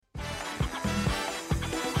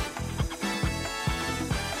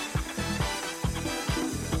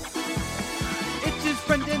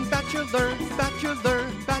Bachelor,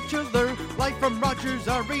 live from Rogers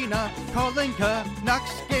Arena, calling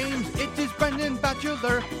Canucks games. It is Brendan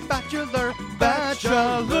Bachelor.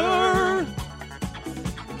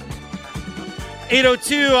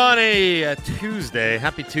 8:02 on a Tuesday.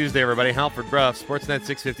 Happy Tuesday, everybody. Halford Bruff, Sportsnet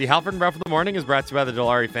 650. Halford and Bruff in the morning is brought to you by the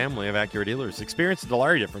Dilawri family of Acura dealers. Experience the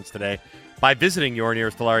Dilawri difference today by visiting your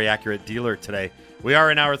nearest Dilawri Acura dealer today. We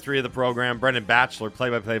are in hour 3 of the program. Brendan Bachelor,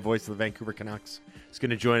 play-by-play voice of the Vancouver Canucks, is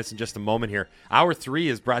going to join us in just a moment here. Hour 3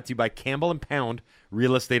 is brought to you by Campbell & Pound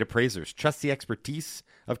Real Estate Appraisers. Trust the expertise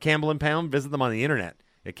of Campbell & Pound. Visit them on the internet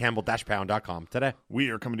at campbell-pound.com today.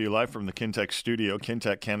 We are coming to you live from the Kintec studio.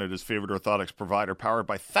 Kintec, Canada's favorite orthotics provider, powered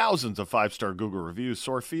by thousands of 5-star Google reviews.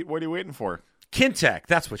 Sore feet, what are you waiting for? Kintec,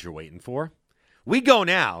 that's what you're waiting for. We go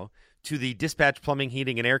now to the Dispatch Plumbing,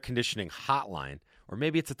 Heating, and Air Conditioning hotline. Or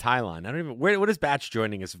maybe it's a tie line. I don't even. What is Batch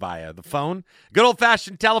joining us via? The phone? Good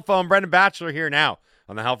old-fashioned telephone. Brendan Bachelor here now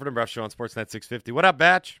on the Halford and Bruff Show on Sportsnet 650. What up,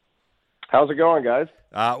 Batch? How's it going, guys?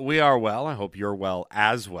 We are well. I hope you're well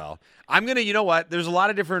as well. I'm going to, you know what? There's a lot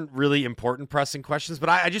of different really important pressing questions, but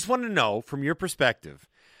I just want to know from your perspective,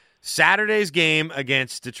 Saturday's game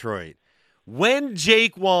against Detroit, when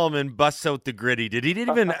Jake Wallman busts out the gritty,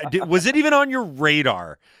 was it even on your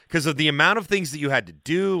radar? Because of the amount of things that you had to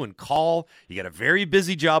do and call. You got a very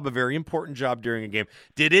busy job, a very important job during a game.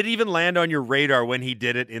 Did it even land on your radar when he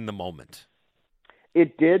did it in the moment?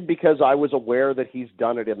 It did, because I was aware that he's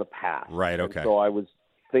done it in the past. Right, okay. And so I was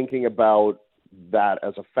thinking about that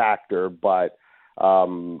as a factor, but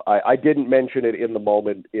I didn't mention it in the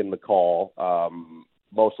moment in the call,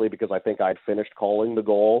 mostly because I think I'd finished calling the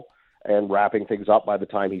goal and wrapping things up by the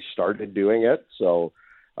time he started doing it. So,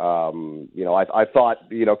 I thought,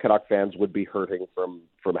 Canuck fans would be hurting from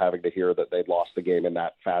having to hear that they'd lost the game in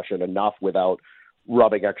that fashion enough without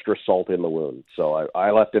rubbing extra salt in the wound. So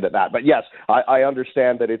I left it at that. But yes, I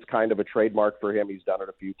understand that it's kind of a trademark for him. He's done it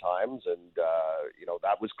a few times, and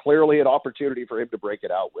that was clearly an opportunity for him to break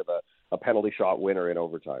it out with a penalty shot winner in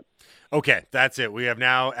overtime. Okay, that's it. We have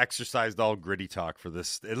now exercised all gritty talk for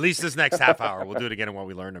this, at least this next half hour. We'll do it again in what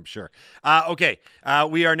we learned, I'm sure.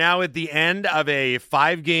 We are now at the end of a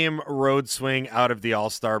 5-game road swing out of the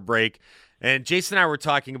All-Star break. And Jason and I were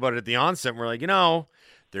talking about it at the onset, and we're like,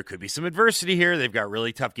 there could be some adversity here. They've got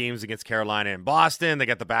really tough games against Carolina and Boston. They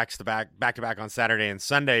got the back-to-back on Saturday and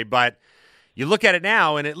Sunday. But you look at it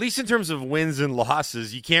now, and at least in terms of wins and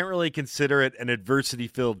losses, you can't really consider it an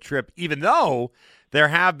adversity-filled trip, even though there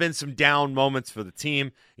have been some down moments for the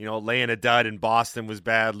team. Laying a dud in Boston was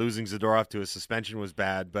bad. Losing Zadorov to a suspension was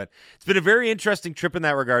bad. But it's been a very interesting trip in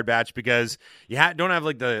that regard, Batch, because you don't have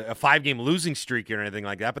like a 5-game losing streak or anything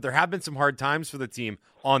like that. But there have been some hard times for the team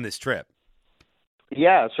on this trip.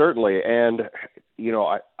 Yeah, certainly. And,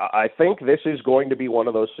 I think this is going to be one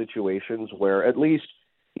of those situations where, at least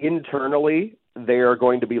internally, they are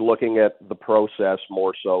going to be looking at the process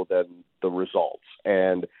more so than the results.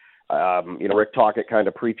 And, Rick Tocchet kind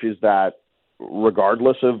of preaches that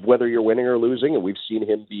regardless of whether you're winning or losing, and we've seen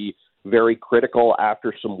him be very critical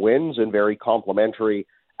after some wins and very complimentary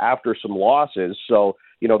after some losses. So,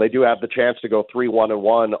 they do have the chance to go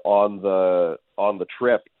 3-1-1 on the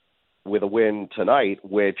trip with a win tonight,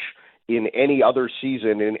 which in any other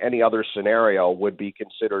season, in any other scenario, would be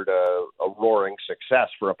considered a roaring success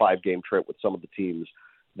for a 5-game trip with some of the teams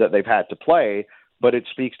that they've had to play. But it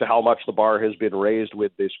speaks to how much the bar has been raised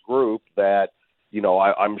with this group that,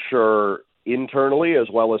 I'm sure internally, as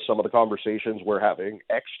well as some of the conversations we're having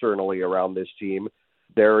externally around this team,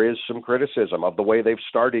 there is some criticism of the way they've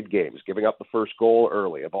started games, giving up the first goal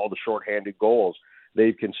early, of all the shorthanded goals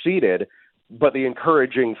they've conceded. But the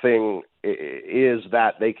encouraging thing is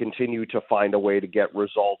that they continue to find a way to get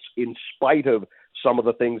results in spite of some of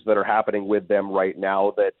the things that are happening with them right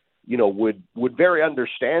now that, would very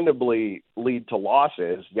understandably lead to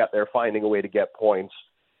losses, yet they're finding a way to get points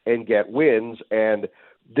and get wins. And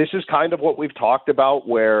this is kind of what we've talked about,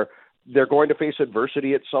 where they're going to face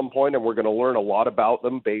adversity at some point, and we're going to learn a lot about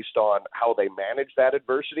them based on how they manage that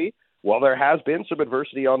adversity. Well, there has been some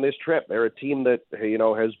adversity on this trip. They're a team that,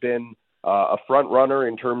 has been a front runner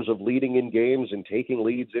in terms of leading in games and taking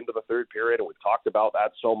leads into the third period, and we've talked about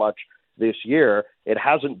that so much this year. It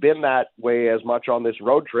hasn't been that way as much on this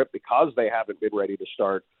road trip because they haven't been ready to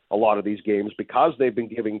start a lot of these games, because they've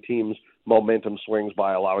been giving teams momentum swings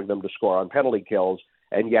by allowing them to score on penalty kills,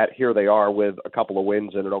 and yet here they are with a couple of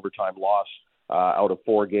wins and an overtime loss out of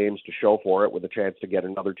 4 games to show for it, with a chance to get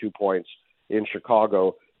another 2 points in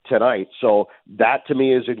Chicago tonight. So that to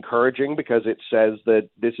me is encouraging, because it says that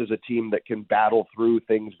this is a team that can battle through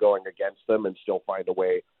things going against them and still find a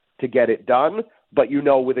way to get it done. But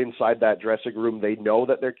with inside that dressing room, they know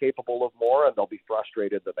that they're capable of more, and they'll be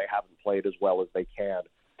frustrated that they haven't played as well as they can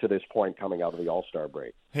to this point coming out of the All-Star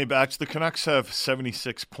break. Hey, Batch, the Canucks have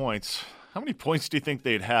 76 points. How many points do you think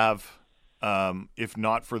they'd have if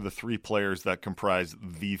not for the three players that comprise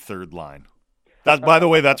the third line? By the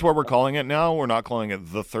way, that's what we're calling it now. We're not calling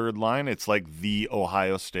it the third line. It's like the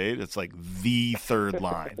Ohio State. It's like the third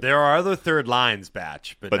line. There are other third lines,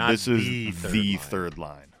 Batch, but not this is the third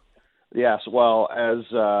line. Yes, well, as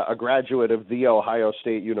a graduate of The Ohio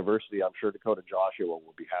State University, I'm sure Dakota Joshua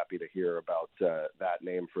will be happy to hear about that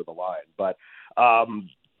name for the line. But,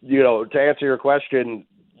 to answer your question,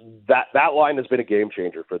 that line has been a game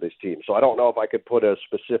changer for this team. So I don't know if I could put a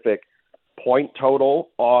specific point total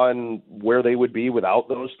on where they would be without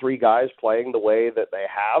those three guys playing the way that they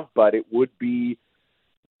have, but it would be,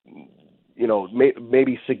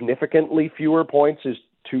 maybe significantly fewer points is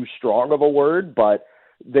too strong of a word, but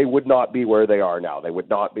they would not be where they are now. They would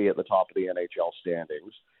not be at the top of the NHL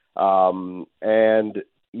standings.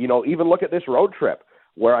 Even look at this road trip,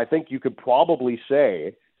 where I think you could probably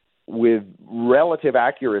say with relative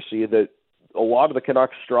accuracy that a lot of the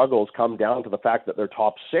Canucks' struggles come down to the fact that their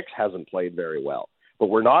top six hasn't played very well. But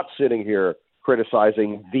we're not sitting here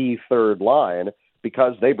criticizing the third line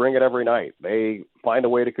because they bring it every night. They find a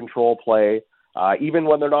way to control play. Even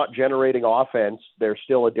when they're not generating offense, they're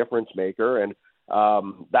still a difference maker. And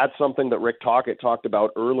that's something that Rick Tocchet talked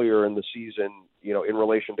about earlier in the season, in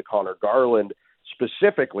relation to Connor Garland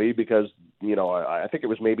specifically, because, I think it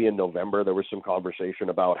was maybe in November, there was some conversation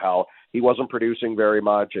about how he wasn't producing very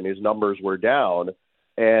much and his numbers were down.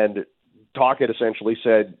 And Tocchet essentially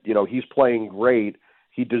said, he's playing great.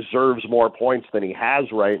 He deserves more points than he has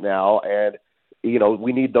right now. And,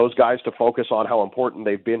 we need those guys to focus on how important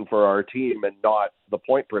they've been for our team and not the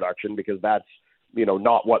point production, because that's,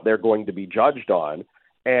 not what they're going to be judged on.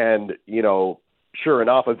 And, sure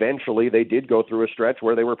enough, eventually they did go through a stretch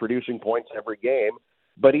where they were producing points every game.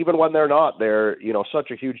 But even when they're not, they're,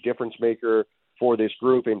 such a huge difference maker for this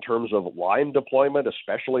group in terms of line deployment,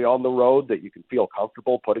 especially on the road, that you can feel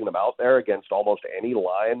comfortable putting them out there against almost any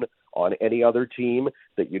line on any other team,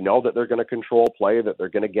 that that they're going to control play, that they're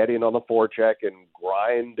going to get in on the forecheck and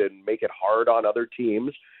grind and make it hard on other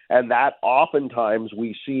teams. And that oftentimes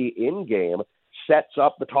we see in game sets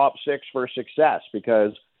up the top six for success,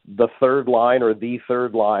 because the third line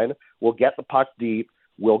will get the puck deep,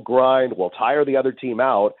 will grind, will tire the other team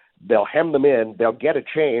out, they'll hem them in, they'll get a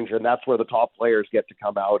change, and that's where the top players get to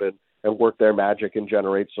come out and work their magic and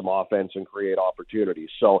generate some offense and create opportunities.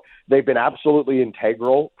 So they've been absolutely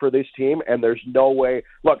integral for this team, and there's no way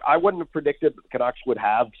 – look, I wouldn't have predicted that the Canucks would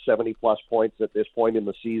have 70-plus points at this point in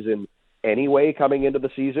the season anyway coming into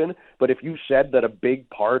the season, but if you said that a big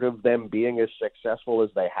part of them being as successful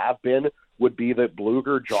as they have been would be that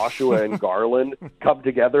Blueger, Joshua, and Garland come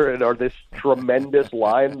together and are this tremendous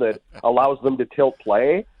line that allows them to tilt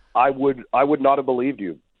play, I would not have believed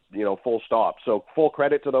you, full stop. So full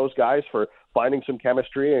credit to those guys for finding some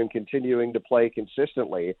chemistry and continuing to play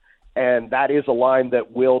consistently. And that is a line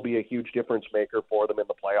that will be a huge difference maker for them in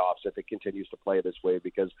the playoffs if it continues to play this way,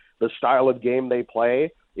 because the style of game they play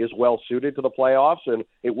is well suited to the playoffs. And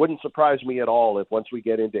it wouldn't surprise me at all if once we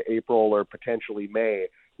get into April or potentially May,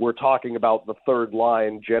 we're talking about the third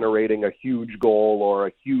line generating a huge goal or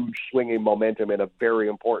a huge swinging momentum in a very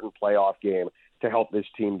important playoff game to help this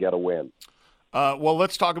team get a win. Well,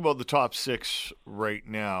 let's talk about the top six right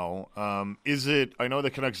now. I know the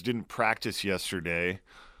Canucks didn't practice yesterday.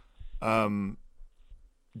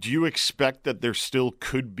 Do you expect that there still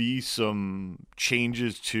could be some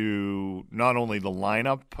changes to not only the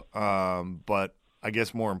lineup, but I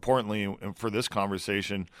guess more importantly for this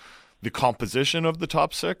conversation, the composition of the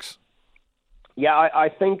top six? Yeah, I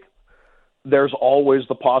think there's always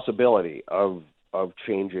the possibility of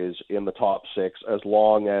changes in the top six, as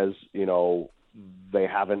long as, they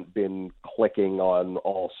haven't been clicking on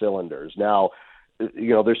all cylinders. Now,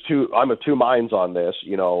 I'm of two minds on this.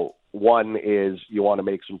 One is you want to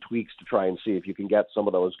make some tweaks to try and see if you can get some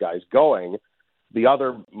of those guys going. The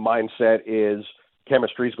other mindset is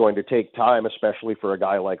chemistry is going to take time, especially for a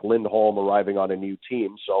guy like Lindholm arriving on a new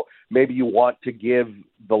team. So maybe you want to give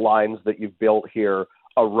the lines that you've built here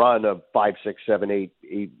a run of 5, 6, 7,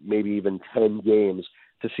 8, maybe even 10 games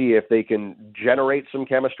to see if they can generate some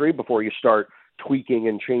chemistry before you start tweaking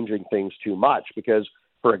and changing things too much. Because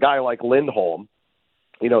for a guy like Lindholm,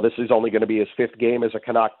 this is only going to be his fifth game as a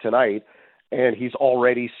Canuck tonight, and he's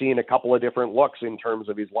already seen a couple of different looks in terms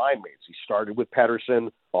of his line mates. He started with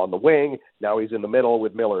Pettersson on the wing. Now he's in the middle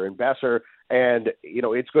with Miller and Besser. And,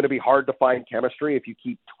 it's going to be hard to find chemistry if you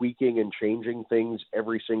keep tweaking and changing things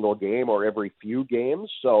every single game or every few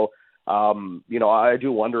games. So I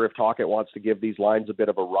do wonder if Tocchet wants to give these lines a bit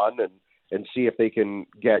of a run and see if they can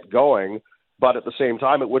get going. But at the same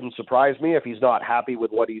time, it wouldn't surprise me if he's not happy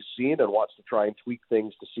with what he's seen and wants to try and tweak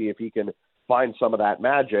things to see if he can find some of that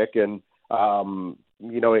magic. And,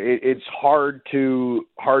 it's hard to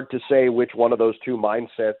say which one of those two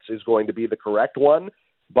mindsets is going to be the correct one.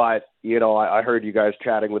 But, I heard you guys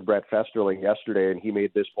chatting with Brett Festerling yesterday, and he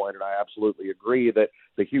made this point, and I absolutely agree that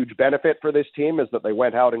the huge benefit for this team is that they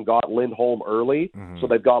went out and got Lindholm early, so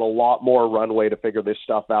they've got a lot more runway to figure this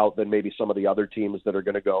stuff out than maybe some of the other teams that are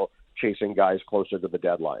going to go chasing guys closer to the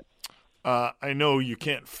deadline. I know you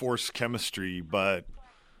can't force chemistry, but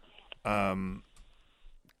I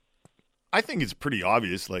think it's pretty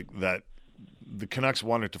obvious that the Canucks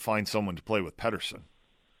wanted to find someone to play with Pettersson.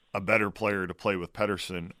 A better player to play with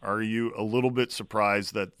Pettersson. Are you a little bit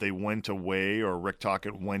surprised that they went away, or Rick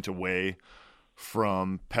Tocchet went away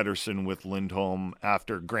from Pettersson with Lindholm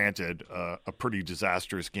after, granted, a pretty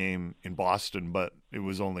disastrous game in Boston, but it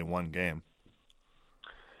was only one game?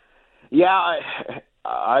 Yeah,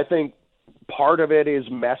 I think part of it is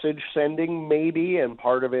message sending maybe, and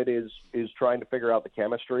part of it is trying to figure out the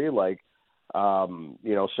chemistry,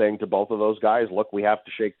 saying to both of those guys, look, we have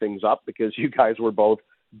to shake things up because you guys were both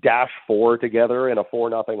 -4 together in a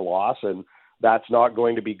 4-0 loss, and that's not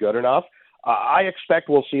going to be good enough. I expect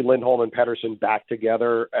we'll see Lindholm and Pettersson back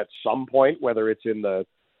together at some point, whether it's in the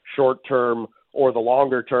short term or the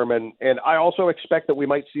longer term. And I also expect that we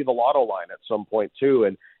might see the Lotto line at some point too.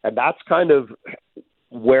 And that's kind of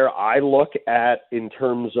where I look at in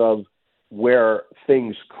terms of where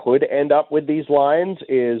things could end up with these lines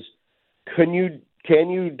is, can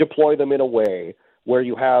you deploy them in a way where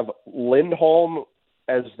you have Lindholm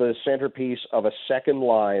as the centerpiece of a second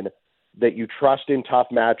line that you trust in tough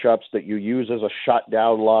matchups, that you use as a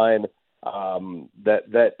shutdown line,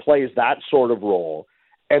 that plays that sort of role.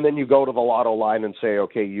 And then you go to the Lotto line and say,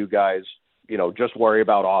 okay, you guys, just worry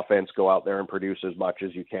about offense, go out there and produce as much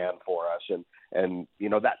as you can for us. And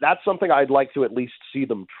that's something I'd like to at least see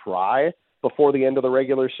them try before the end of the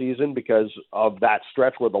regular season, because of that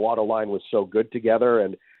stretch where the Lotto line was so good together,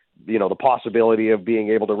 and the possibility of being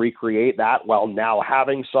able to recreate that while now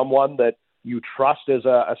having someone that you trust as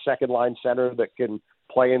a second line center that can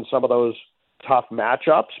play in some of those tough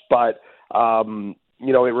matchups. But,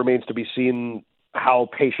 it remains to be seen how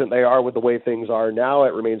patient they are with the way things are now.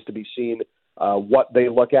 It remains to be seen what they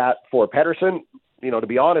look at for Pettersson. To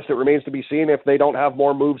be honest, it remains to be seen if they don't have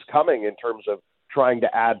more moves coming in terms of trying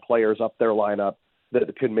to add players up their lineup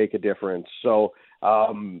that could make a difference. So,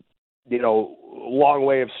 long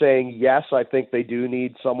way of saying yes, I think they do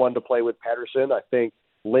need someone to play with Pettersson. I think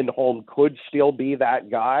Lindholm could still be that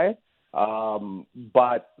guy,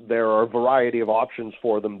 but there are a variety of options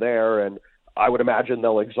for them there, and I would imagine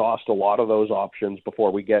they'll exhaust a lot of those options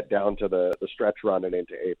before we get down to the stretch run and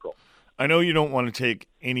into April. I know you don't want to take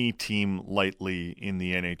any team lightly in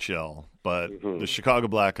the NHL, but the Chicago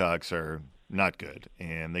Blackhawks are not good,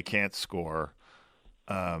 and they can't score.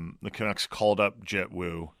 The Canucks called up Jet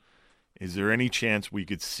Wu. Is there any chance we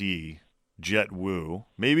could see Jet Wu?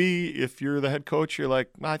 Maybe if you're the head coach, you're like,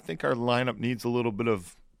 I think our lineup needs a little bit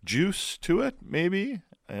of juice to it, maybe.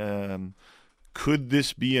 Could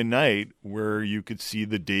this be a night where you could see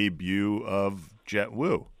the debut of Jet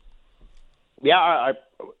Wu? Yeah,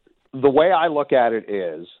 the way I look at it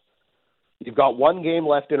is you've got one game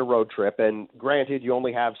left in a road trip, and granted, you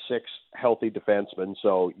only have 6 healthy defensemen,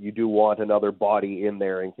 so you do want another body in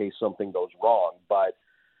there in case something goes wrong. But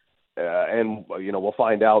we'll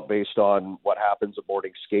find out based on what happens at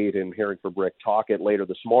morning skate and hearing from Rick Tocchet later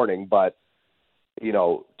this morning. But,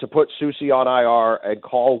 to put Soucy on IR and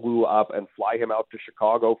call Wu up and fly him out to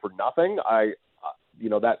Chicago for nothing,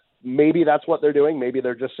 that maybe that's what they're doing. Maybe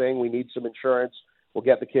they're just saying we need some insurance. We'll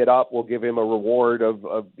get the kid up. We'll give him a reward of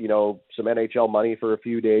some NHL money for a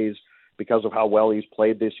few days because of how well he's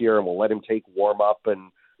played this year, and we'll let him take warm up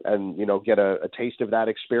and get a taste of that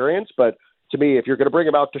experience. But to me, if you're going to bring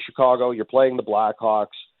him out to Chicago, you're playing the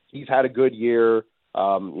Blackhawks. He's had a good year.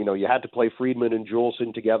 You had to play Friedman and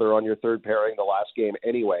Juleson together on your third pairing the last game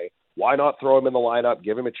anyway. Why not throw him in the lineup,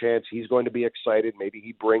 give him a chance? He's going to be excited. Maybe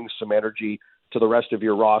he brings some energy to the rest of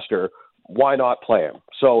your roster. Why not play him?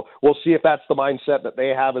 So we'll see if that's the mindset that they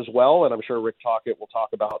have as well, and I'm sure Rick Tocchet will talk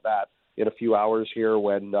about that in a few hours here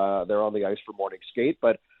when they're on the ice for morning skate.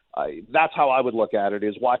 But that's how I would look at it,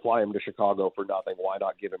 is why fly him to Chicago for nothing? Why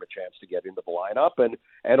not give him a chance to get into the lineup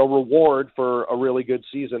and a reward for a really good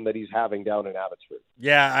season that he's having down in Abbotsford?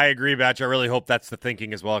 Yeah, I agree, Batch. I really hope that's the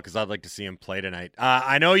thinking as well, because I'd like to see him play tonight.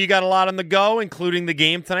 I know you got a lot on the go, including the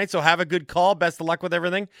game tonight, so have a good call. Best of luck with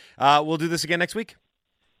everything. We'll do this again next week.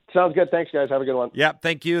 Sounds good. Thanks, guys. Have a good one. Yeah,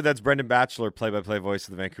 thank you. That's Brendan Batchelor, play-by-play voice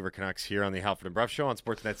of the Vancouver Canucks here on the Halford and Bruff Show on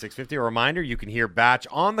Sportsnet 650. A reminder, you can hear Batch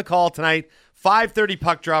on the call tonight, 5:30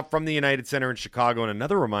 puck drop from the United Center in Chicago. And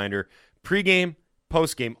another reminder, pregame,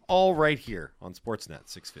 postgame, all right here on Sportsnet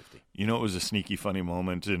 650. You know, it was a sneaky funny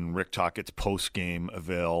moment in Rick Tocchet's postgame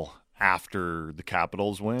avail after the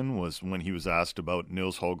Capitals win was when he was asked about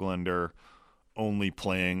Nils Höglander only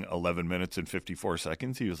playing 11 minutes and 54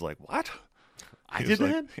 seconds. He was like, what? I did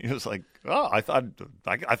that? He was like, oh, I thought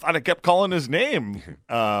I kept calling his name.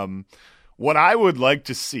 What I would like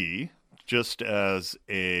to see, just as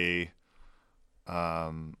a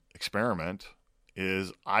experiment,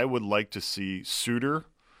 is I would like to see Suter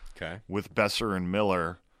with Besser and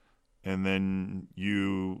Miller, and then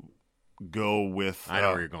you go with I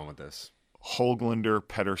know where you're going with this. Höglander,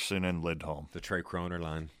 Pettersson, and Lidholm. The Trey Kroner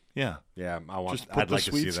line. Yeah. Yeah, Just put the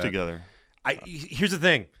sweets together. Here's the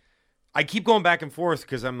thing. I keep going back and forth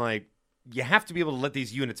because I'm like, you have to be able to let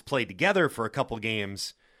these units play together for a couple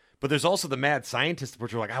games. But there's also the mad scientist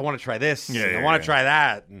which are like, I want to try this. I want to try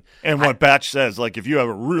that. And what Batch says, like, if you have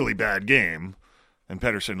a really bad game and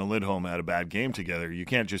Pettersson and Lidholm had a bad game together, you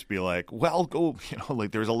can't just be like, well, go,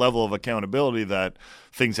 like there's a level of accountability that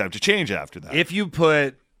things have to change after that. If you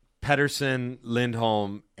put Pettersson,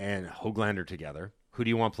 Lindholm, and Höglander together, who do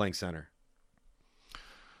you want playing center?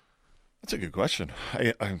 That's a good question.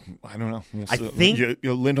 I don't know. I think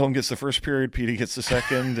Lindholm gets the first period, Petey gets the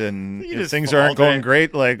second, and if just things aren't going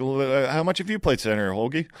great, like how much have you played center,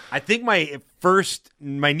 Hoagie? I think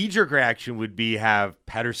my knee-jerk reaction would be have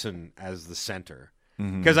Pettersson as the center.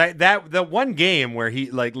 Because that one game where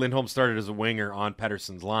he Lindholm started as a winger on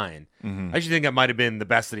Pettersson's line, I actually think that might have been the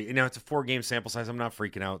best that he. It's a 4-game sample size. I'm not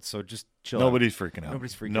freaking out, so just chill. Nobody's freaking out.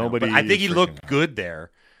 Nobody's freaking out. But I think he looked good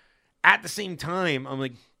there. At the same time, I'm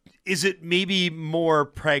like, is it maybe more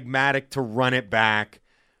pragmatic to run it back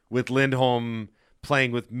with Lindholm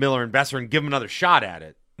playing with Miller and Besser and give him another shot at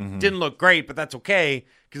it? Didn't look great, but that's okay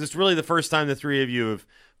because it's really the first time the three of you have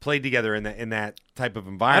played together in that type of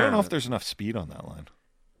environment. I don't know if there's enough speed on that line.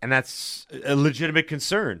 And that's a legitimate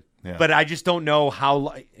concern. Yeah. But I just don't know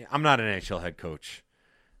how – I'm not an NHL head coach.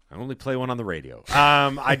 I only play one on the radio.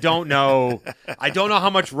 I don't know. I don't know how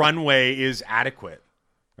much runway is adequate,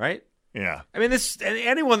 right? Yeah. I mean,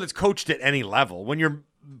 anyone that's coached at any level, when you're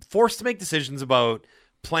forced to make decisions about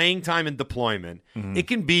playing time and deployment, it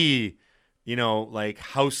can be, like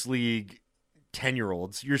house league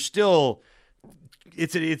 10-year-olds. You're still –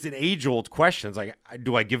 it's an age-old question. It's like,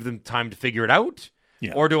 do I give them time to figure it out?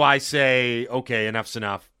 Yeah. Or do I say, okay, enough's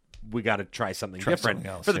enough. We got to try something different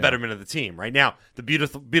for the betterment of the team. Right now, the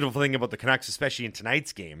beautiful thing about the Canucks, especially in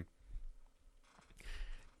tonight's game,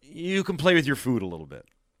 you can play with your food a little bit.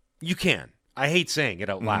 You can. I hate saying it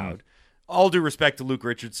out loud. All due respect to Luke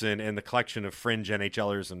Richardson and the collection of fringe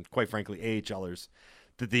NHLers and, quite frankly, AHLers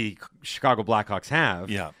that the Chicago Blackhawks have.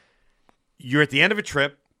 Yeah. You're at the end of a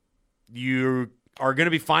trip. You are going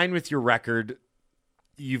to be fine with your record.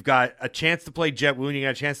 You've got a chance to play Jet Woon. You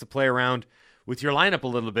got a chance to play around with your lineup a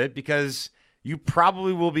little bit because you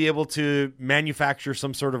probably will be able to manufacture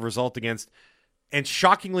some sort of result against, and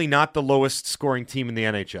shockingly, not the lowest scoring team in the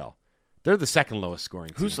NHL. They're the second lowest scoring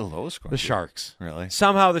team. Who's the lowest scoring? The Sharks. Really?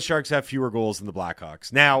 Somehow the Sharks have fewer goals than the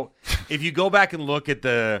Blackhawks. Now, if you go back and look at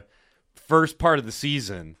the first part of the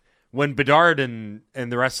season, when Bedard and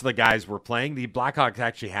the rest of the guys were playing, the Blackhawks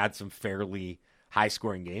actually had some fairly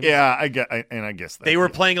high-scoring games. Yeah, I guess that. They were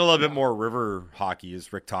playing a little bit more river hockey,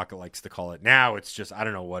 as Rick Tocchet likes to call it. Now it's just, I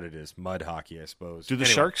don't know what it is, mud hockey, I suppose. Do the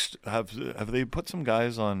Sharks, have they put some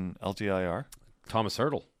guys on LTIR? Thomas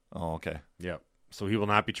Hertl. Oh, okay. Yeah. So he will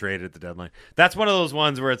not be traded at the deadline. That's one of those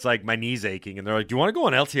ones where it's like, my knee's aching, and they're like, do you want to go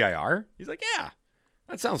on LTIR? He's like, yeah.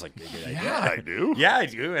 That sounds like a good idea. Yeah, I do. Yeah, I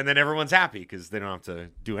do. And then everyone's happy because they don't have to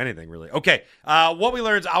do anything, really. Okay, what we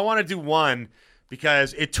learned, I want to do one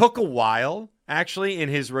because it took a while, actually, in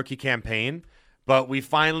his rookie campaign, but we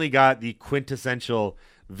finally got the quintessential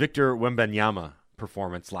Victor Wembanyama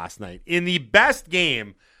performance last night in the best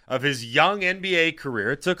game of his young NBA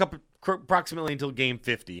career. It took up approximately until game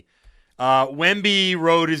 50. Wemby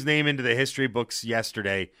wrote his name into the history books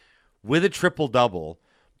yesterday with a triple-double,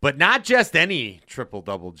 but not just any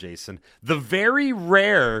triple-double, Jason. The very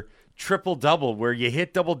rare triple-double where you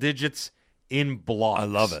hit double digits in blocks. I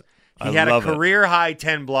love it. He had a career-high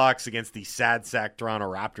 10 blocks against the sad sack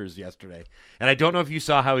Toronto Raptors yesterday. And I don't know if you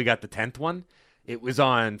saw how he got the 10th one. It was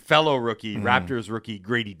on fellow rookie, Raptors rookie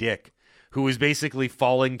Grady Dick, who was basically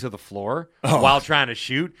falling to the floor while trying to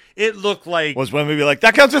shoot. It looked like... Was when maybe like,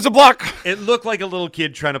 that counts as a block! It looked like a little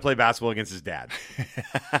kid trying to play basketball against his dad.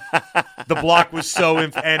 The block was so...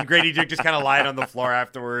 and Grady Dick just kind of lied on the floor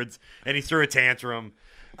afterwards, and he threw a tantrum.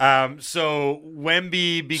 So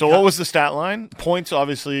Wemby. So what was the stat line? Points,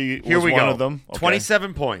 obviously, Here was we one go. of them. Okay.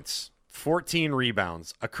 27 points, 14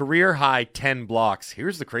 rebounds, a career high 10 blocks.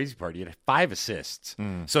 Here's the crazy part: he had 5 assists,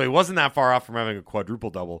 so he wasn't that far off from having a quadruple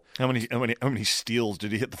double. How many steals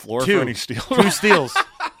did he hit the floor 2. for? Any steals? 2 steals.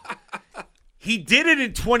 He did it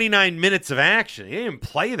in 29 minutes of action. He didn't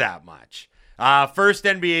play that much. First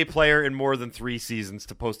NBA player in more than 3 seasons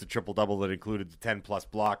to post a triple-double that included the 10-plus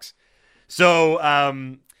blocks. So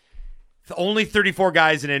only 34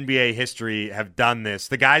 guys in NBA history have done this.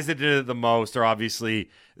 The guys that did it the most are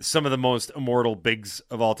obviously some of the most immortal bigs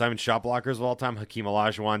of all time and shot blockers of all time. Hakeem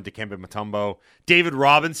Olajuwon, Dikembe Mutombo. David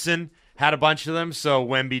Robinson had a bunch of them, so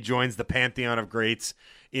Wemby joins the pantheon of greats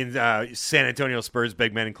in San Antonio Spurs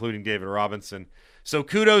big men, including David Robinson. So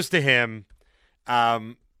kudos to him.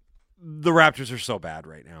 The Raptors are so bad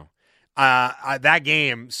right now. That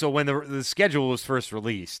game, so when the schedule was first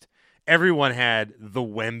released, everyone had the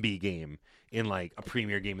Wemby game in like a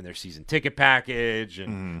premier game in their season ticket package,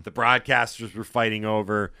 and the broadcasters were fighting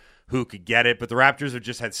over who could get it. But the Raptors have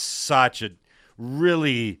just had such a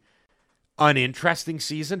really uninteresting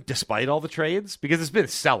season despite all the trades, because it's been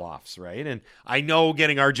sell-offs, right? And I know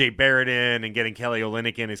getting RJ Barrett in and getting Kelly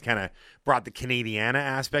Olynyk in has kind of brought the Canadiana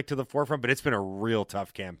aspect to the forefront, but it's been a real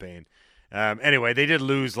tough campaign. Anyway, they did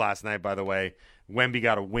lose last night, by the way. Wemby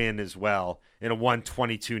got a win as well in a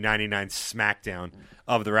 122-99 smackdown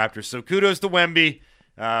of the Raptors. So kudos to Wemby.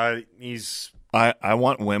 I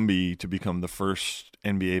want Wemby to become the first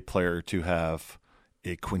NBA player to have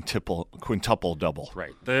a quintuple double.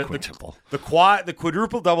 Right. Quintuple. The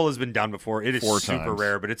quadruple double has been done before. It is 4 super times.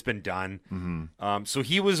 rare, but it's been done. So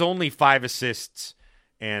he was only 5 assists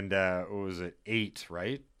and what was it? 8,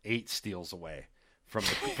 right? 8 steals away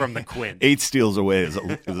from the quint. 8 steals away is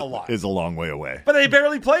a lot. Is a long way away. But they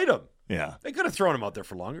barely played him. Yeah. They could have thrown him out there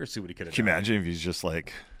for longer, see what he could have Can you done. imagine if he's just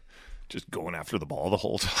going after the ball the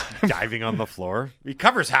whole time? Diving on the floor. He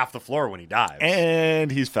covers half the floor when he dives.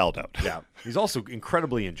 And he's fouled out. Yeah. He's also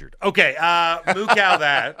incredibly injured. Okay, Mookow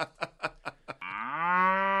that.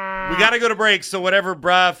 We got to go to break, so whatever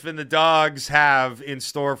Bruff and the dogs have in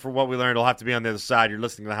store for what we learned will have to be on the other side. You're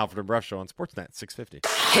listening to the Halford and Bruff Show on Sportsnet 650.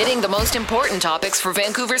 Hitting the most important topics for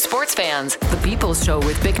Vancouver sports fans. The People's Show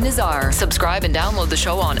with Vic Nazar. Subscribe and download the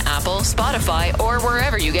show on Apple, Spotify, or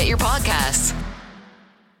wherever you get your podcasts.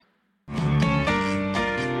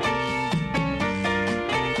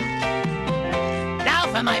 Now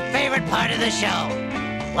for my favorite part of the show.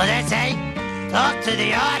 What's that say? Talk to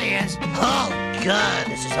the audience. Oh, God,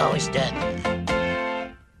 this is always dead.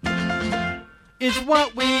 It's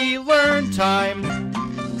what we learn time.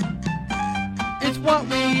 It's what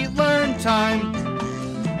we learn time.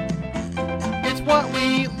 It's what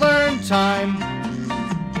we learn time.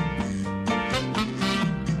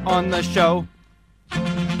 On the show.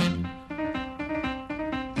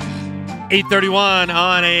 8:31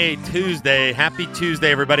 on a Tuesday. Happy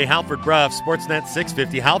Tuesday, everybody. Halford Bruff, Sportsnet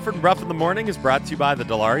 650. Halford and Bruff in the Morning is brought to you by the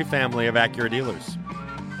Dilawri family of Acura dealers.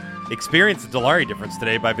 Experience the Dilawri difference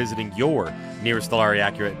today by visiting your nearest Dilawri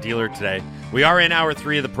Acura dealer today. We are in Hour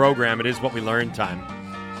 3 of the program. It is what we learn time.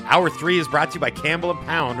 Hour 3 is brought to you by Campbell &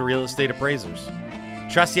 Pound Real Estate Appraisers.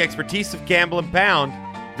 Trust the expertise of Campbell & Pound.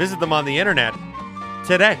 Visit them on the internet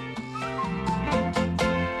today.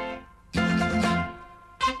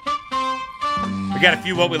 We got a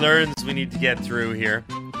few What We Learns we need to get through here.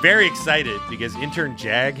 Very excited because intern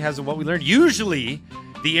Jag has a What We Learned. Usually,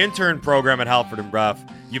 the intern program at Halford and Bruff,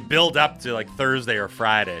 you build up to like Thursday or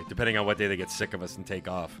Friday, depending on what day they get sick of us and take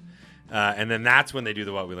off. And then that's when they do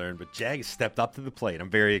the What We Learned. But Jag has stepped up to the plate.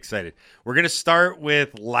 I'm very excited. We're going to start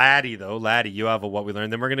with Laddie, though. Laddie, you have a What We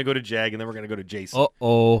Learned. Then we're going to go to Jag, and then we're going to go to Jason.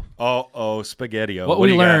 Uh-oh, Spaghetti-O. What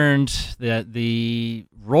we learned, that the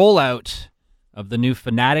rollout of the new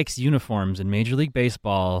Fanatics uniforms in Major League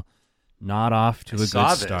Baseball, not off to a good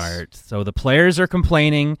start. So the players are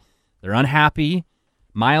complaining. They're unhappy.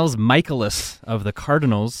 Miles Michaelis of the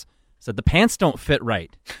Cardinals said the pants don't fit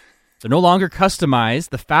right. They're no longer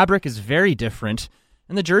customized. The fabric is very different.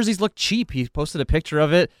 And the jerseys look cheap. He posted a picture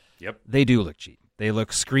of it. Yep. They do look cheap. They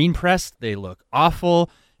look screen pressed. They look awful.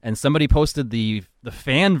 And somebody posted the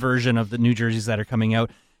fan version of the new jerseys that are coming out,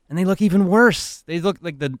 and they look even worse. They look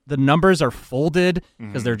like the numbers are folded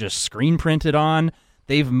because they're just screen printed on.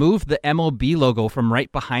 They've moved the MLB logo from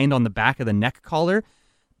right behind on the back of the neck collar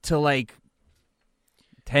to like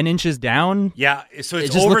 10 inches down. Yeah, so it's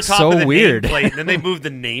it just over looks top so of the weird. nameplate, and then they moved the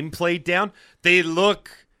nameplate down. They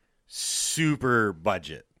look super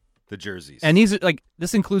budget. the jerseys. And these are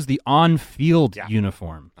this includes the on-field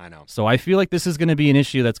uniform. I know. So I feel like this is going to be an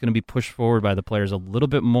issue that's going to be pushed forward by the players a little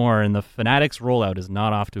bit more, and the Fanatics rollout is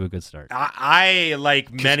not off to a good start. I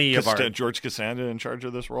like many of our George Costanza in charge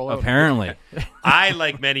of this rollout. Apparently, I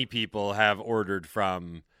like many people have ordered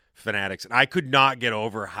from Fanatics, and I could not get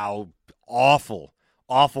over how awful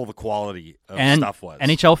the quality of stuff was.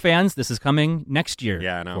 NHL fans, this is coming next year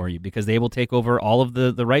I know. for you because they will take over all of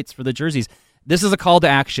the rights for the jerseys. This is a call to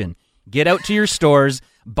action. Get out to your stores,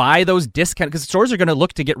 buy those discounts, because stores are going to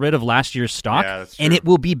look to get rid of last year's stock, and it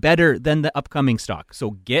will be better than the upcoming stock.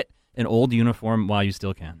 So get an old uniform while you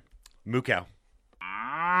still can. Mookow.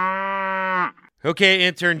 Okay,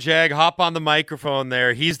 intern Jag, hop on the microphone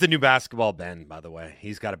there. He's the new basketball Ben, by the way.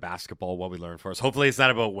 He's got a basketball, what we learned for us. Hopefully it's not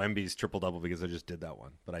about Wemby's triple-double because I just did that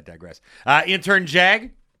one, but I digress. Intern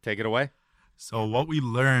Jag, take it away. So what we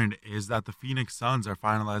learned is that the Phoenix Suns are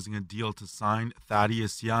finalizing a deal to sign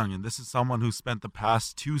Thaddeus Young, and this is someone who spent the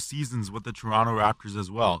past 2 seasons with the Toronto Raptors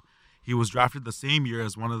as well. He was drafted the same year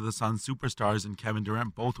as one of the Suns superstars and Kevin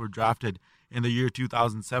Durant. Both were drafted in the year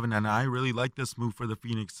 2007, and I really like this move for the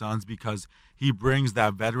Phoenix Suns because he brings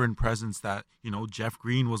that veteran presence that, Jeff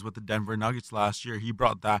Green was with the Denver Nuggets last year. He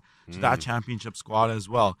brought that to that championship squad as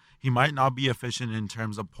well. He might not be efficient in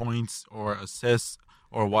terms of points or assists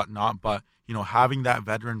or whatnot, but having that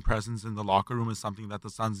veteran presence in the locker room is something that the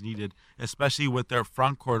Suns needed, especially with their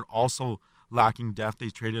front court also lacking depth. They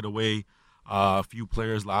traded away a few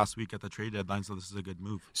players last week at the trade deadline, so this is a good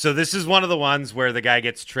move. So this is one of the ones where the guy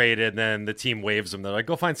gets traded and then the team waves him. They're like,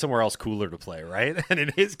 go find somewhere else cooler to play, right? And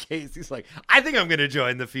in his case, he's like, I think I'm going to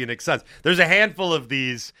join the Phoenix Suns. There's a handful of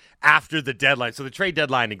these after the deadline. So the trade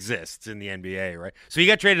deadline exists in the NBA, right? So he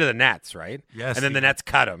got traded to the Nets, right? Yes. And then the Nets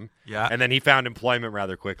cut him. Yeah. And then he found employment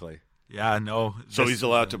rather quickly. Yeah, no. So he's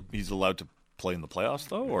allowed to play in the playoffs,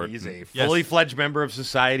 though? Or he's a fully fledged member of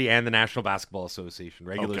society and the National Basketball Association,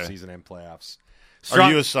 regular season and playoffs.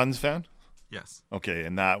 Are you a Suns fan? Yes. Okay,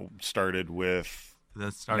 and that started with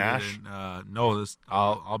Nash?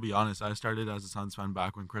 I'll be honest. I started as a Suns fan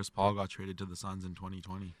back when Chris Paul got traded to the Suns in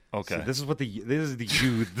 2020. Okay, so this is the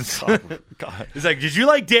youth. God. It's like, did you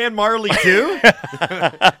like Dan Marley too?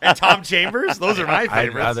 And Tom Chambers? Those are my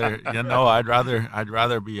favorites. I'd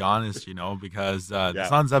rather be honest, because the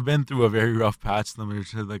Suns have been through a very rough patch,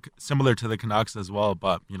 similar to the Canucks as well.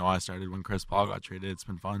 But I started when Chris Paul got traded. It's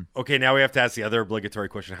been fun. Okay, now we have to ask the other obligatory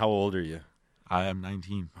question: how old are you? I am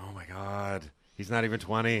 19. Oh my God, he's not even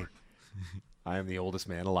 20. I am the oldest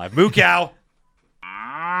man alive. Mookow.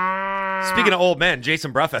 Speaking of old men,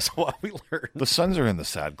 Jason Bruff has what we learned. The Suns are in the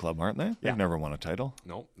sad club, aren't they? Yeah. They've never won a title.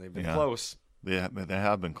 Nope, they've been close. They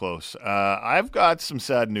have been close. I've got some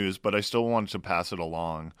sad news, but I still wanted to pass it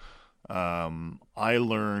along. I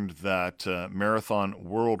learned that marathon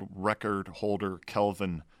world record holder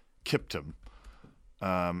Kelvin Kiptum,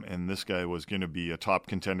 and this guy was going to be a top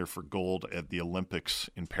contender for gold at the Olympics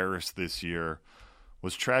in Paris this year,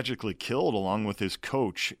 was tragically killed along with his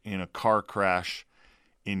coach in a car crash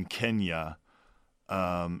in Kenya.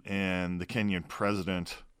 And the Kenyan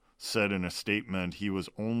president said in a statement, he was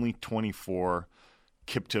only 24.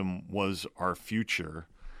 Kiptum was our future.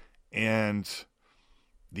 And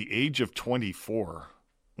the age of 24,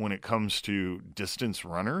 when it comes to distance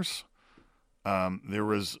runners, there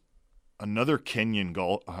was another Kenyan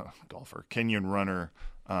Kenyan runner,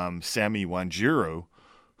 Sammy Wanjiru,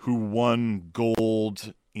 who won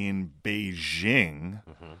gold in Beijing,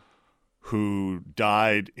 who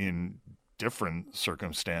died in different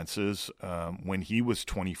circumstances when he was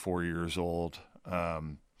 24 years old.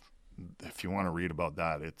 If you want to read about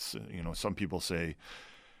that, it's, some people say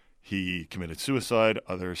he committed suicide.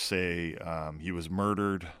 Others say he was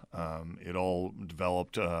murdered. It all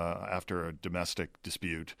developed after a domestic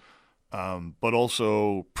dispute. But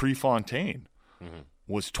also Prefontaine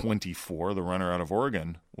was 24. The runner out of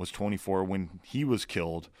Oregon was 24 when he was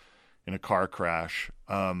killed in a car crash.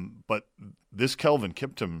 But this Kelvin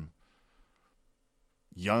Kiptum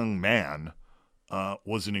young man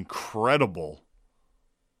was an incredible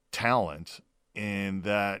talent in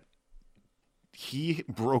that he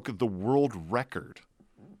broke the world record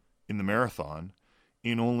in the marathon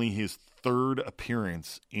in only his third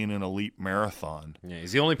appearance in an elite marathon. Yeah,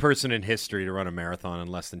 he's the only person in history to run a marathon in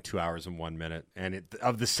less than 2 hours and 1 minute. And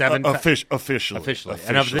of the seven officially,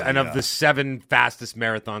 and of the 7 fastest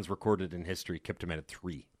marathons recorded in history, Kiptum had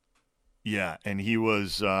 3. Yeah, and he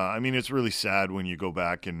was. It's really sad when you go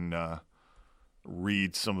back and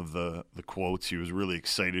read some of the quotes. He was really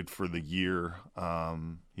excited for the year.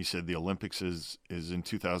 He said the Olympics is in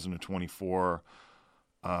 2024.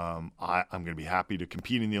 I'm going to be happy to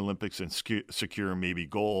compete in the Olympics and secure maybe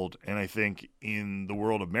gold. And I think in the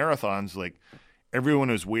world of marathons, like everyone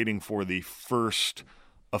is waiting for the first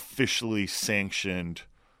officially sanctioned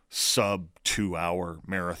sub 2 hour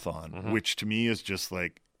marathon, which to me is just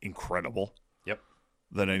like incredible. Yep.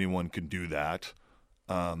 That anyone can do that.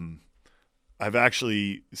 I've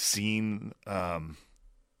actually seen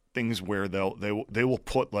things where they will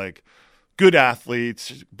put like good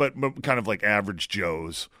athletes, but kind of like average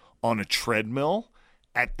Joes on a treadmill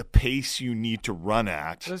at the pace you need to run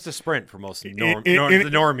at. There's a sprint for most the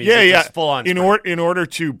normies. Yeah, it's yeah. Full on. In order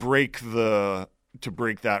to break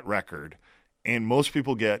that record, and most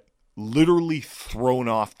people get literally thrown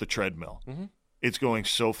off the treadmill. Mm-hmm. It's going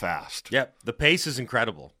so fast. Yep, the pace is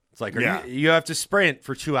incredible. It's like you have to sprint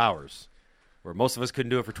for 2 hours, where most of us couldn't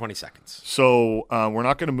do it for 20 seconds. So we're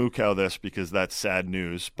not going to moo cow this because that's sad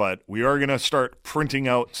news, but we are going to start printing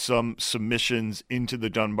out some submissions into the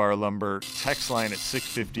Dunbar Lumber text line at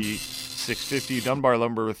 650. Dunbar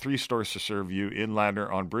Lumber with 3 stores to serve you in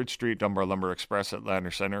Ladner on Bridge Street, Dunbar Lumber Express at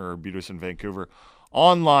Ladner Center, or Beatus in Vancouver.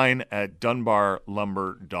 Online at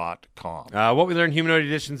dunbarlumber.com. What we learned Humanoid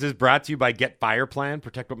Editions is brought to you by Get Fire Plan.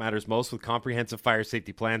 Protect what matters most with comprehensive fire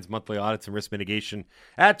safety plans, monthly audits, and risk mitigation.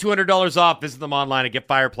 At $200 off, visit them online at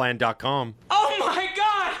getfireplan.com. Oh my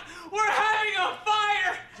God! We're having a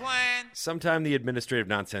fire! Plan. Sometime the administrative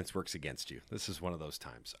nonsense works against you. This is one of those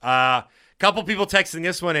times. Couple people texting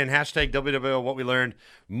this one in, hashtag WWO what we learned.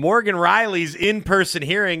 Morgan Riley's in-person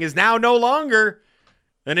hearing is now no longer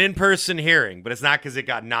an in-person hearing, but it's not because it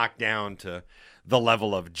got knocked down to the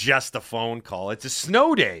level of just a phone call. It's a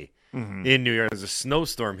snow day in New York. There's a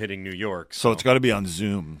snowstorm hitting New York. So it's got to be on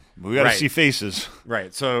Zoom. We got to see faces.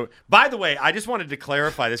 Right. So, by the way, I just wanted to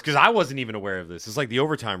clarify this because I wasn't even aware of this. It's like the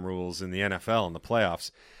overtime rules in the NFL and the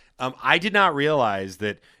playoffs. I did not realize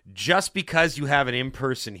that just because you have an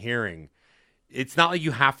in-person hearing, it's not like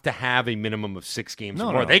you have to have a minimum of 6 games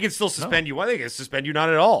or more. They can still suspend you. Well, they can suspend you not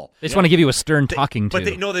at all. They just want to give you a stern talking to. But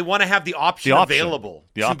they want to have the option available.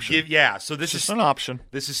 The option. So this is an option.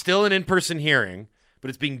 This is still an in-person hearing, but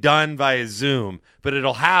it's being done via Zoom. But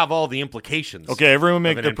it'll have all the implications. Okay, everyone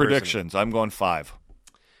make their predictions. I'm going 5.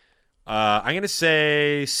 I'm going to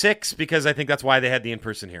say 6 because I think that's why they had the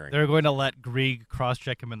in-person hearing. They're going to let Grieg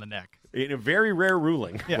cross-check him in the neck. In a very rare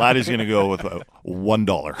ruling. Yeah. Laddie's going to go with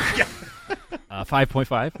 $1. Yeah.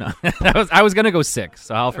 5.5. No, I was going to go 6.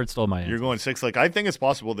 So Halford stole my answer. You're going 6. Like I think it's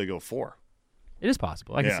possible they go 4. It is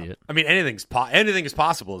possible. I can see it. I mean, anything is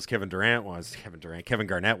possible, as Kevin Garnett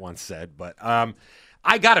once said. But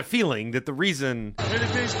I got a feeling that the reason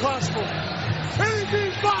Anything's possible.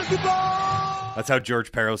 Anything's possible. That's how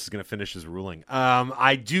George Peros is going to finish his ruling.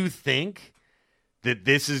 I do think that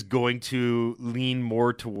this is going to lean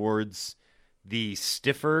more towards the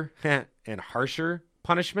stiffer and harsher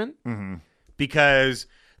punishment. Mm-hmm. Because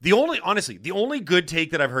the only good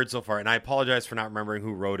take that I've heard so far, and I apologize for not remembering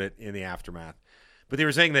who wrote it in the aftermath, but they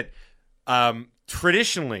were saying that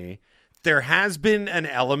traditionally there has been an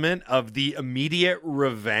element of the immediate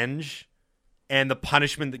revenge and the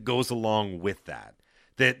punishment that goes along with that.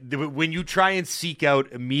 That when you try and seek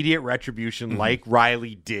out immediate retribution like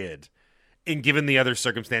Riley did, and given the other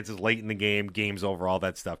circumstances late in the game, games over, all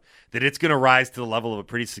that stuff, that it's going to rise to the level of a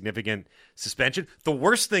pretty significant suspension. The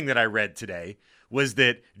worst thing that I read today was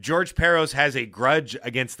that George Peros has a grudge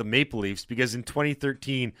against the Maple Leafs because in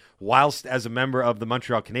 2013, whilst as a member of the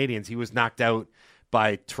Montreal Canadiens, he was knocked out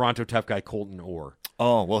by Toronto tough guy Colton Orr.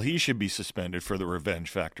 Oh, well, he should be suspended for the revenge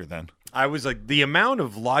factor then. I was like, the amount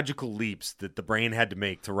of logical leaps that the brain had to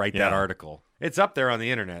make to write that article, it's up there on the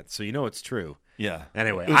internet, so you know it's true. Yeah.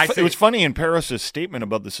 Anyway, it was funny in Peros' statement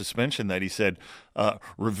about the suspension that he said,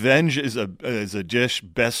 "Revenge is a dish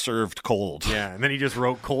best served cold." Yeah, and then he just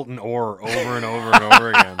wrote Colton Orr over and over and over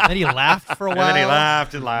again. And then he laughed for a while. And then he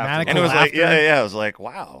laughed and laughed. And it was like, I was like,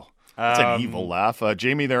 wow, that's an evil laugh.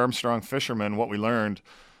 Jamie the Armstrong Fisherman. What we learned.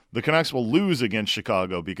 The Canucks will lose against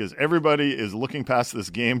Chicago because everybody is looking past this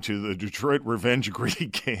game to the Detroit revenge gritty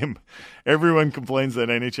game. Everyone complains that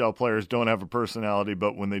NHL players don't have a personality,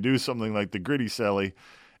 but when they do something like the gritty celly,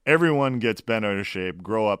 everyone gets bent out of shape,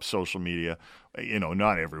 grow up social media. You know,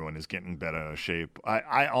 not everyone is getting bent out of shape.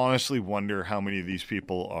 I honestly wonder how many of these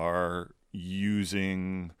people are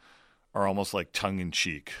almost like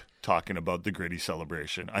tongue-in-cheek talking about the gritty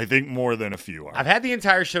celebration. I think more than a few are. I've had the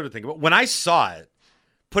entire show to think about. When I saw it,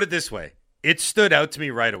 put it this way, it stood out to me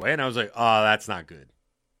right away, and I was like, oh, that's not good.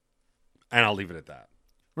 And I'll leave it at that.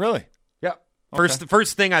 Really? Yeah. Okay.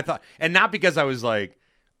 First thing I thought, and not because I was like,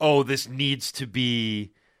 oh, this needs to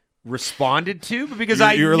be responded to, but because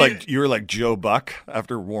you were like Joe Buck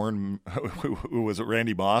after Warren. Who was it?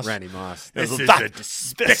 Randy Moss. Randy Moss. This is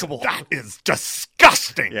despicable. That is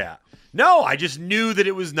disgusting. Yeah. No, I just knew that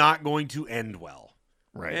it was not going to end well.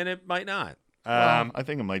 Right. And it might not. I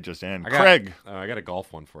think it might just end. Craig. I got a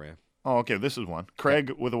golf one for you. Oh, okay. This is one.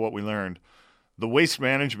 Craig, with what we learned. The Waste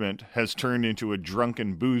Management has turned into a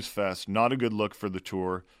drunken booze fest. Not a good look for the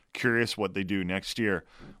tour. Curious what they do next year.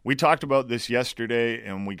 We talked about this yesterday,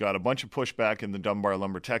 and we got a bunch of pushback in the Dunbar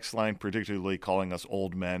Lumber text line, particularly calling us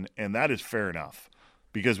old men, and that is fair enough.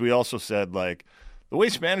 Because we also said, like, the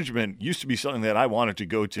Waste Management used to be something that I wanted to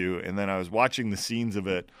go to, and then I was watching the scenes of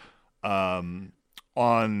it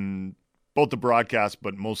on both the broadcast,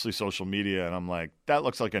 but mostly social media, and I'm like, that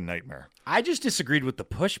looks like a nightmare. I just disagreed with the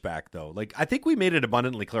pushback, though. Like, I think we made it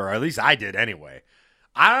abundantly clear, or at least I did anyway.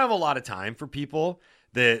 I don't have a lot of time for people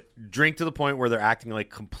that drink to the point where they're acting like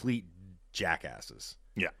complete jackasses.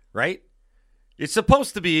 Yeah. Right? It's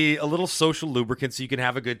supposed to be a little social lubricant so you can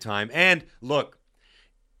have a good time. And look,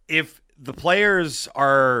 if the players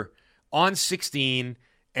are on 16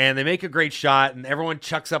 and they make a great shot and everyone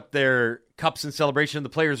chucks up their cups in celebration and the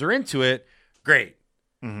players are into it, great.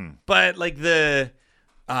 Mm-hmm. But like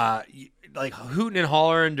like hooting and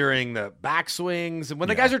hollering during the backswings and when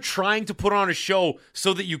the guys are trying to put on a show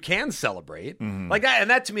so that you can celebrate like that. And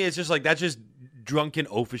that to me is just like, that's just drunken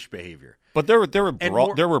oafish behavior. But there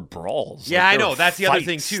were brawls. Yeah, like, I know. That's the other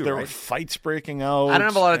thing too. There right? were fights breaking out. I don't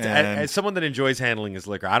have a lot of time. As someone that enjoys handling his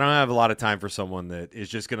liquor, I don't have a lot of time for someone that is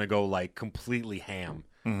just going to go like completely ham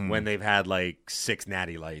when they've had like 6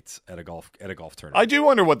 natty lights at a golf tournament. I do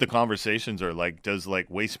wonder what the conversations are like. Does like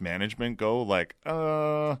Waste Management go like,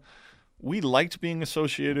 we liked being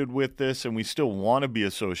associated with this and we still want to be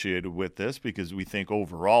associated with this because we think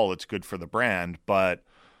overall it's good for the brand, but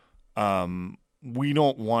we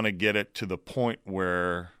don't want to get it to the point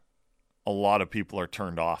where a lot of people are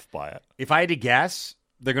turned off by it. If I had to guess,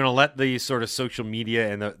 they're going to let the sort of social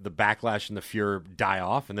media and the backlash and the furor die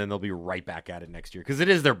off, and then they'll be right back at it next year because it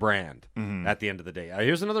is their brand at the end of the day.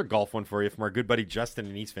 Here's another golf one for you from our good buddy Justin,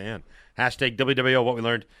 an East fan. Hashtag WWO, what we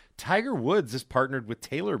learned. Tiger Woods has partnered with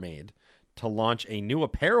TaylorMade to launch a new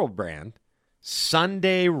apparel brand,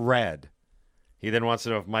 Sunday Red. He then wants to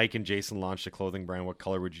know if Mike and Jason launched a clothing brand, what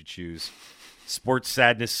color would you choose? Sports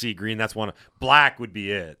Sadness Sea Green, that's one. Black would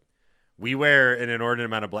be it. We wear an inordinate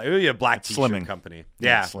amount of black. Oh, yeah, black t-shirt slimming company.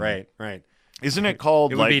 Yeah, right. Isn't it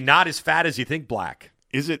called It would be not as fat as you think black.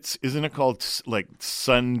 Isn't it called like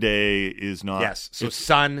Sunday is not? Yes. So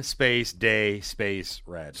sun, space, day, space,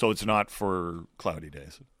 red. So it's not for cloudy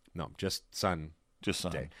days. No, just sun. Just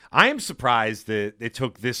sun. Day. I am surprised that it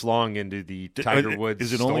took this long into the Tiger Woods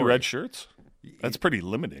Is it story. only red shirts? That's pretty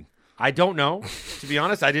limiting. I don't know. To be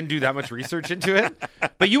honest, I didn't do that much research into it.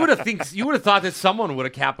 But you would have thought that someone would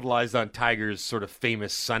have capitalized on Tiger's sort of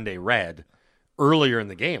famous Sunday red earlier in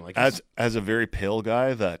the game. Like as a very pale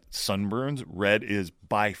guy that sunburns, red is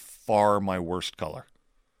by far my worst color.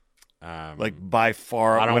 Like by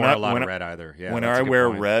far. I don't wear a lot of red either. Yeah, when I wear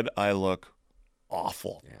red, I look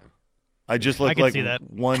awful. Yeah. I just look like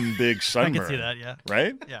one big sunburn. I can see that, yeah.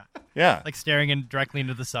 Right? Yeah. Yeah. Like staring directly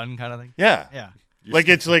into the sun kind of thing. Yeah. Yeah. Like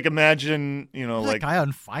it's like imagine, There's like that guy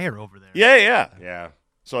on fire over there. Yeah.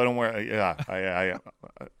 So I don't wear I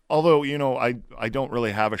although, I don't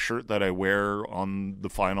really have a shirt that I wear on the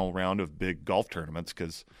final round of big golf tournaments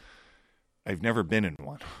cuz I've never been in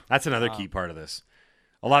one. That's another key part of this.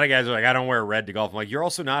 A lot of guys are like, I don't wear red to golf. I'm like, you're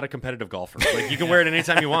also not a competitive golfer. Like, you can wear it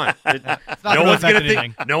anytime you want. No one's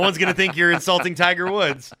gonna think you're insulting Tiger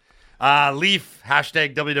Woods. Leaf,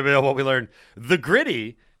 hashtag WWO, what we learned. The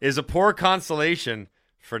Gritty is a poor consolation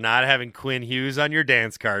for not having Quinn Hughes on your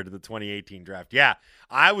dance card to the 2018 draft. Yeah,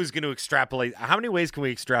 I was going to extrapolate. How many ways can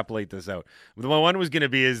we extrapolate this out? The one was going to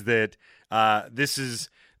be is that this is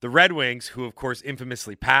the Red Wings, who of course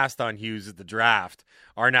infamously passed on Hughes at the draft,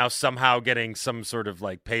 are now somehow getting some sort of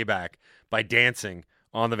like payback by dancing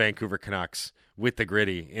on the Vancouver Canucks with the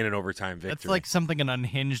Gritty in an overtime victory. That's like something an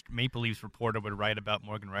unhinged Maple Leafs reporter would write about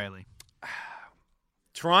Morgan Riley.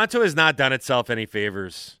 Toronto has not done itself any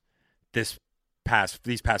favors these past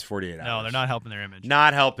 48 hours. No, they're not helping their image.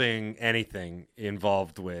 Not helping anything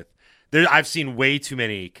involved with. I've seen way too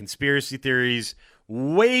many conspiracy theories.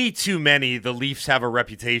 Way too many. The Leafs have a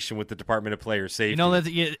reputation with the Department of Player Safety.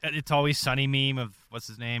 It's always Sunny meme of what's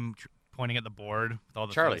his name pointing at the board with all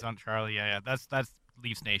the things on Charlie. Yeah. That's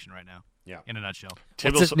Leafs Nation right now. Yeah. In a nutshell.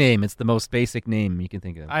 What's his name? It's the most basic name you can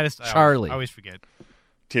think of. Charlie. I always forget.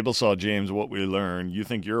 Table saw James, what we learned. You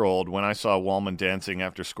think you're old. When I saw Wallman dancing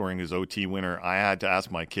after scoring his OT winner, I had to ask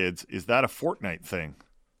my kids, is that a Fortnite thing?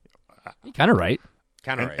 You're kind of right.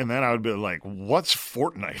 Kind of right. And then I would be like, what's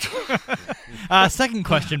Fortnite? Second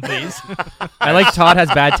question, please. I like Todd has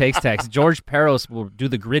bad takes text. George Peros will do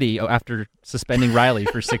the gritty after suspending Riley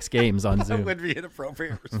for 6 games on Zoom. That would be an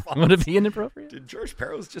inappropriate response. Would it be inappropriate? Did George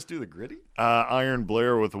Peros just do the gritty? Iron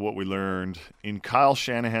Blair with what we learned. In Kyle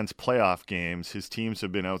Shanahan's playoff games, his teams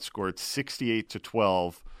have been outscored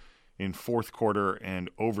 68-12 in fourth quarter and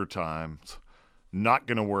overtime. Not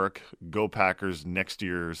going to work. Go Packers next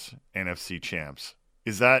year's NFC champs.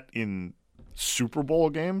 Is that in Super Bowl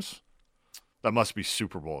games? That must be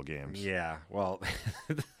Super Bowl games. Yeah, well.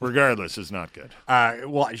 Regardless, it's not good.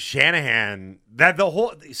 Well, Shanahan,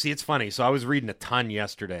 it's funny. So I was reading a ton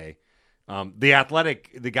yesterday. The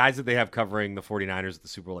Athletic, the guys that they have covering the 49ers at the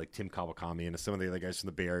Super Bowl, like Tim Kawakami and some of the other guys from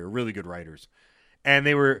the Bay Area, are really good writers. And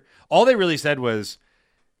all they really said was,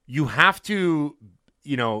 you have to,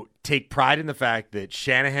 take pride in the fact that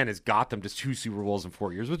Shanahan has got them to 2 Super Bowls in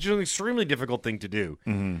 4 years, which is an extremely difficult thing to do.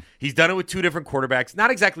 Mm-hmm. He's done it with 2 different quarterbacks, not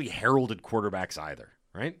exactly heralded quarterbacks either,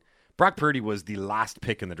 right? Brock Purdy was the last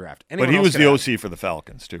pick in the draft. But he was the OC for the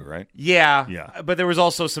Falcons too, right? Yeah. But there was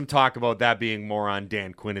also some talk about that being more on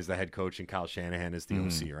Dan Quinn as the head coach and Kyle Shanahan as the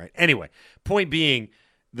OC, right? Anyway, point being,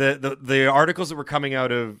 the articles that were coming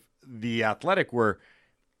out of The Athletic were,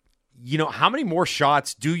 how many more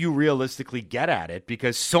shots do you realistically get at it?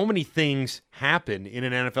 Because so many things happen in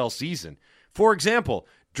an NFL season. For example,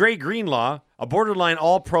 Dre Greenlaw, a borderline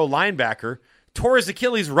all-pro linebacker, tore his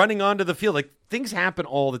Achilles running onto the field. Like, things happen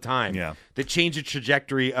all the time that change the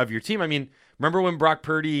trajectory of your team. I mean, remember when Brock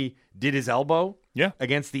Purdy did his elbow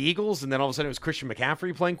against the Eagles, and then all of a sudden it was Christian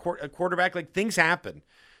McCaffrey playing quarterback? Like, things happen.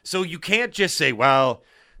 So you can't just say, well,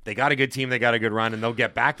 they got a good team, they got a good run, and they'll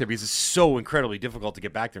get back there, because it's so incredibly difficult to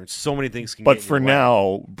get back there, and so many things can get in your way. But for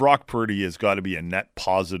now, Brock Purdy has got to be a net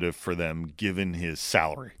positive for them, given his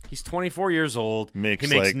salary. He's 24 years old. He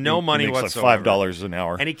makes like, no money whatsoever. Like $5 an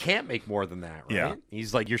hour. And he can't make more than that, right? Yeah.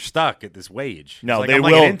 He's like, you're stuck at this wage. No, I'm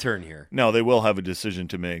like an intern here. No, they will have a decision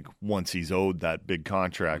to make once he's owed that big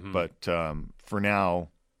contract. Mm-hmm. But for now,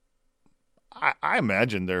 I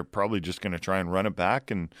imagine they're probably just going to try and run it back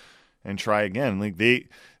and try again. Like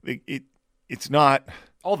it's not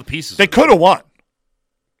all the pieces. They could have won.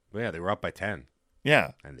 Well, yeah, they were up by 10.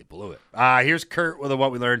 Yeah, and they blew it. Here's Kurt with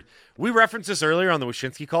what we learned. We referenced this earlier on the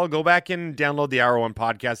Wyshynski call. Go back and download the Hour One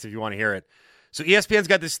podcast if you want to hear it. So ESPN's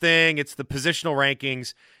got this thing. It's the positional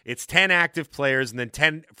rankings. It's 10 active players and then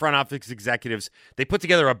 10 front office executives. They put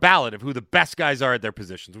together a ballot of who the best guys are at their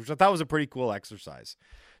positions, which I thought was a pretty cool exercise.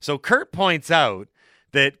 So Kurt points out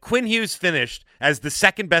that Quinn Hughes finished as the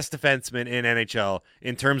second best defenseman in NHL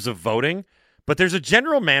in terms of voting, but there's a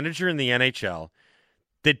general manager in the NHL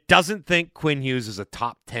that doesn't think Quinn Hughes is a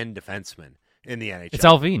top 10 defenseman in the NHL. It's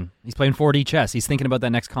Alvin. He's playing 4D chess. He's thinking about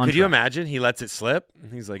that next contract. Could you imagine? He lets it slip.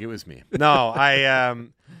 He's like, it was me. No,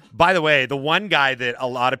 by the way, the one guy that a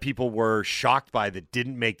lot of people were shocked by that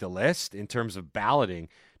didn't make the list in terms of balloting,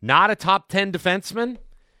 not a top 10 defenseman,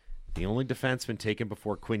 the only defenseman taken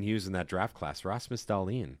before Quinn Hughes in that draft class, Rasmus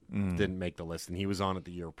Dahlin, didn't make the list, and he was on it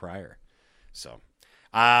the year prior. So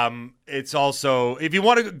it's also, if you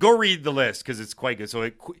want to go read the list, because it's quite good. So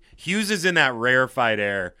Hughes is in that rarefied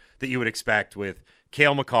air that you would expect with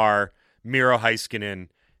Cale Makar, Miro Heiskanen,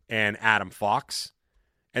 and Adam Fox.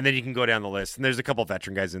 And then you can go down the list, and there's a couple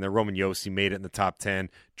veteran guys in there. Roman Josi made it in the top 10.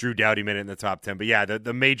 Drew Doughty made it in the top 10. But yeah,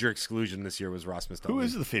 the major exclusion this year was Rasmus Dahlin. Who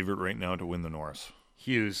is the favorite right now to win the Norris?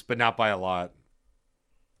 Hughes, but not by a lot.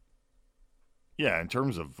 Yeah, in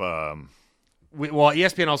terms of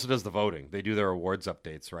ESPN also does the voting. They do their awards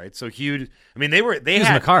updates, right? So Hughes, I mean, Hughes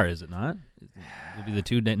and Makar, is it not? It'll be the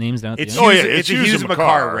two names down at the end. It's a Hughes and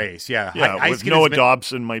Makar race. Yeah, with Noah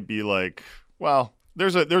Dobson might be like, well,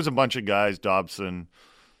 there's a bunch of guys. Dobson,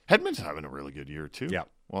 Hedman's having a really good year too. Yeah.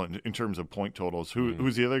 Well, in terms of point totals,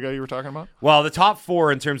 who's the other guy you were talking about? Well, the top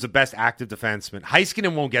 4 in terms of best active defenseman.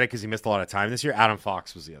 Heiskanen won't get it because he missed a lot of time this year. Adam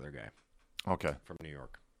Fox was the other guy. Okay. From New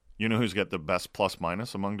York. You know who's got the best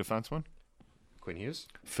plus-minus among defensemen? Quinn Hughes?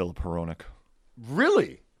 Philip Hronek.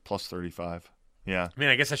 Really? Plus 35. Yeah. I mean,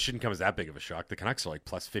 I guess that shouldn't come as that big of a shock. The Canucks are like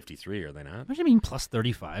plus 53, are they not? What do you mean plus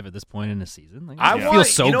 35 at this point in the season? Like, I feel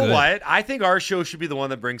so good. You know what? I think our show should be the one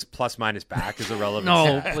that brings plus minus back as a relevant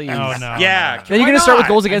No, please. No. Yeah. Then you're going to start with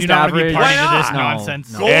goals against average. Why not? This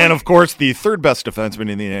nonsense. No. And, of course, the third best defenseman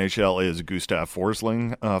in the NHL is Gustav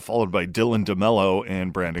Forsling, followed by Dylan DeMello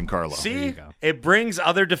and Brandon Carlo. See? It brings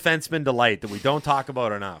other defensemen to light that we don't talk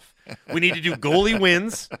about enough. We need to do goalie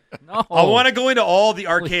wins. No. I want to go into all the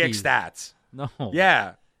archaic stats. No.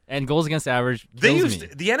 Yeah. And goals against average. The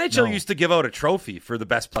NHL used to give out a trophy for the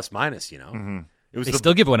best plus minus, you know. Mm-hmm. They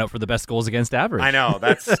still give one out for the best goals against average. I know,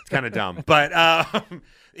 that's kind of dumb. But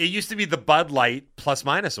It used to be the Bud Light plus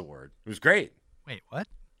minus award. It was great. Wait, what?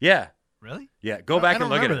 Yeah. Really? Yeah, go back and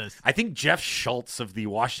look at it. This. I think Jeff Schultz of the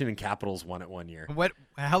Washington Capitals won it one year. What?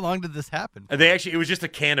 How long did this happen? It was just a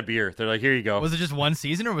can of beer. They're like, here you go. Was it just one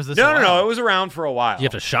season or was this? No. It was around for a while. Do you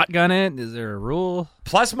have to shotgun it? Is there a rule?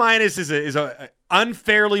 Plus minus is a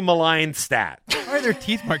unfairly maligned stat. Why are there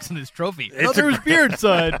teeth marks on this trophy? There was beer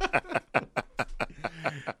inside.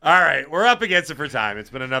 All right, we're up against it for time. It's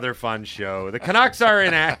been another fun show. The Canucks are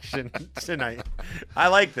in action tonight. I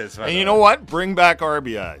like this. And you know what? Bring back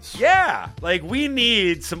RBIs. Yeah, like we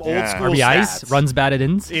need some old school RBIs, stats. runs batted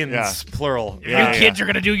ins, plural. You kids are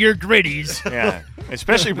gonna do your gritties. Yeah,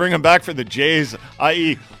 especially bring them back for the Jays.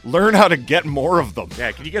 I.e., learn how to get more of them.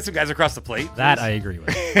 Yeah, can you get some guys across the plate? Please? That I agree with.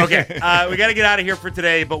 Okay, we got to get out of here for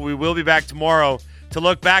today, but we will be back tomorrow to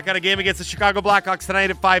look back on a game against the Chicago Blackhawks tonight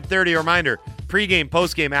at 5:30. A reminder, pregame,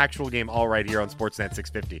 postgame, actual game, all right here on Sportsnet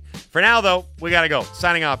 650. For now, though, we got to go.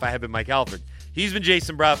 Signing off, I have been Mike Halford. He's been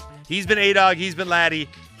Jason Bruff. He's been A-Dog. He's been Laddie.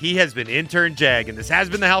 He has been Intern Jag. And this has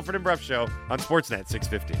been the Halford and Bruff Show on Sportsnet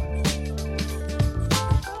 650.